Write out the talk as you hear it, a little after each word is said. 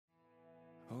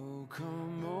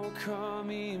come,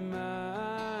 Emmanuel.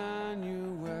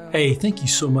 Hey, thank you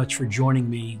so much for joining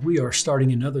me. We are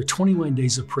starting another 21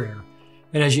 days of prayer.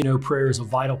 And as you know, prayer is a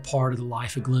vital part of the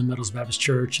life of Glen Meadows Baptist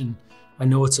Church. And I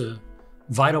know it's a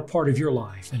vital part of your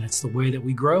life. And it's the way that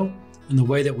we grow and the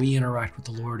way that we interact with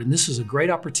the Lord. And this is a great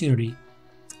opportunity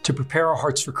to prepare our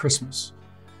hearts for Christmas.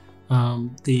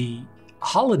 The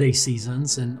holiday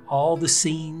seasons and all the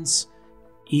scenes,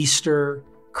 Easter,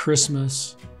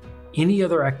 Christmas, any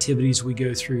other activities we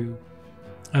go through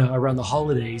around the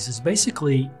holidays is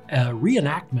basically a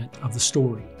reenactment of the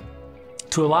story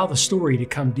to allow the story to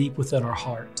come deep within our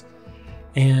heart.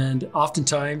 And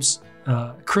oftentimes,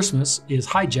 Christmas is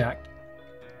hijacked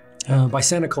by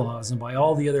Santa Claus and by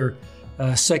all the other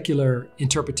secular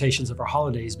interpretations of our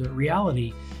holidays. But in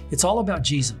reality, it's all about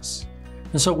Jesus.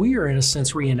 And so we are, in a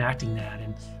sense, reenacting that.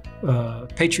 And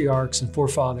patriarchs and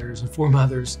forefathers and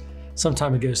foremothers some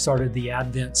time ago started the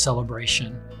Advent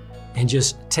celebration and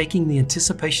just taking the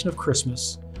anticipation of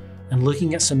Christmas and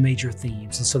looking at some major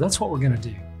themes. And so that's what we're going to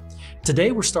do.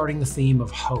 Today, we're starting the theme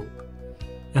of hope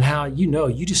and how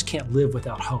you just can't live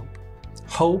without hope.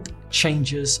 Hope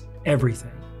changes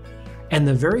everything. And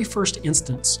the very first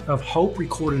instance of hope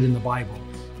recorded in the Bible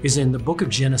is in the book of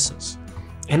Genesis,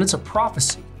 and it's a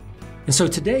prophecy. And so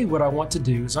today, what I want to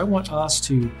do is I want us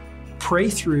to pray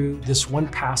through this one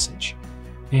passage.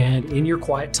 And in your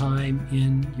quiet time,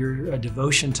 in your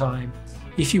devotion time,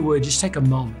 if you would, just take a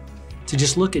moment to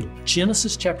just look at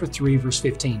Genesis chapter 3, verse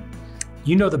 15.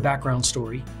 You know the background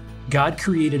story. God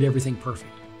created everything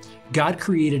perfect. God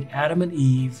created Adam and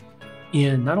Eve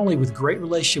in not only with great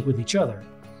relationship with each other,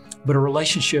 but a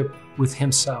relationship with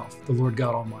Himself, the Lord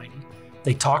God Almighty.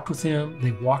 They talked with Him,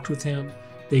 they walked with Him,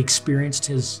 they experienced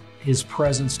His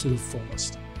presence to the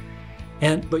fullest.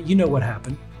 But you know what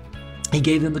happened. He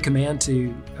gave them the command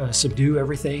to subdue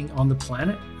everything on the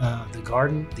planet, the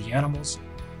garden, the animals,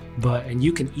 and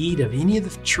you can eat of any of the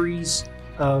trees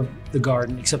of the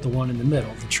garden except the one in the middle,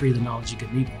 the tree of the knowledge of good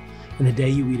and evil. And the day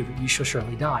you eat of it, you shall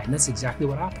surely die. And that's exactly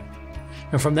what happened.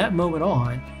 And from that moment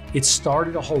on, it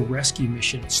started a whole rescue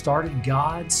mission. It started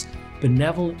God's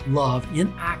benevolent love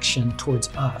in action towards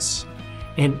us.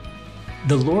 And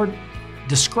the Lord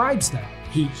describes that.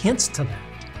 He hints to that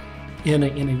in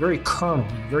a very kernel,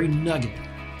 in a very nugget,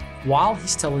 while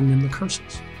He's telling them the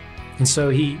curses. And so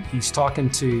he's talking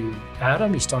to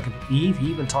Adam, He's talking to Eve,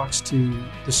 He even talks to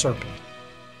the serpent.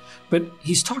 But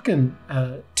He's talking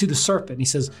to the serpent. He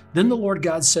says, "Then the Lord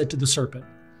God said to the serpent,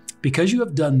 because you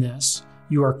have done this,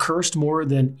 you are cursed more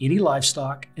than any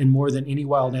livestock and more than any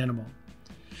wild animal.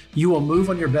 You will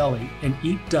move on your belly and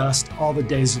eat dust all the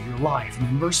days of your life." And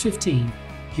in verse 15,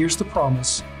 here's the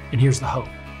promise and here's the hope.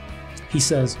 He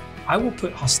says, "I will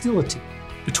put hostility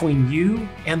between you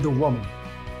and the woman,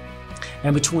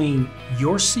 and between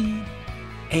your seed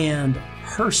and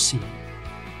her seed.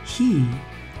 He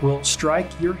will strike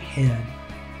your head,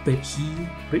 but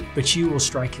you will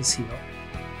strike his heel."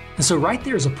 And so right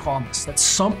there is a promise that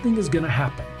something is going to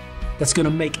happen that's going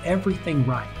to make everything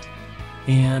right.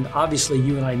 And obviously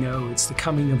you and I know it's the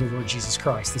coming of the Lord Jesus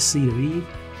Christ. The seed of Eve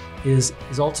is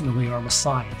ultimately our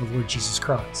Messiah, the Lord Jesus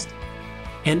Christ.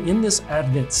 And in this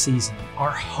Advent season,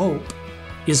 our hope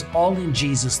is all in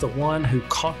Jesus, the one who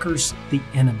conquers the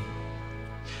enemy.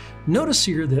 Notice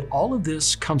here that all of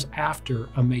this comes after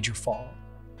a major fall.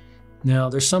 Now,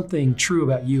 there's something true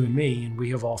about you and me, and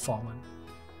we have all fallen.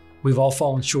 We've all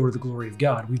fallen short of the glory of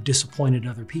God. We've disappointed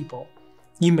other people.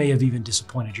 You may have even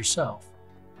disappointed yourself.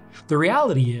 The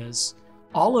reality is,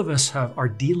 all of us are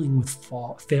dealing with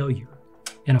failure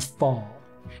and a fall.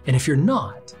 And if you're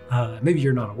not, maybe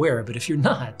you're not aware, but if you're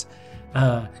not,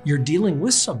 you're dealing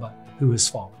with somebody who has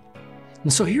fallen.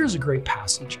 And so here's a great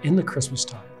passage in the Christmas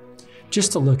time,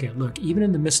 just to look at. Look, even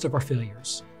in the midst of our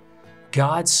failures,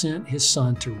 God sent His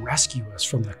Son to rescue us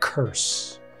from the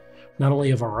curse, not only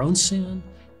of our own sin,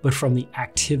 but from the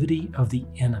activity of the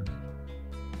enemy.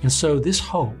 And so this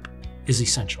hope is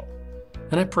essential.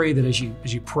 And I pray that as you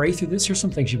pray through this, here's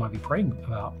some things you might be praying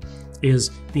about,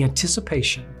 is the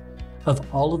anticipation of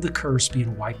all of the curse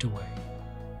being wiped away.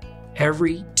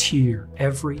 Every tear,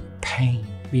 every pain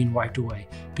being wiped away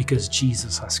because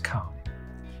Jesus has come.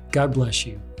 God bless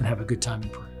you and have a good time in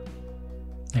prayer.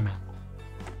 Amen.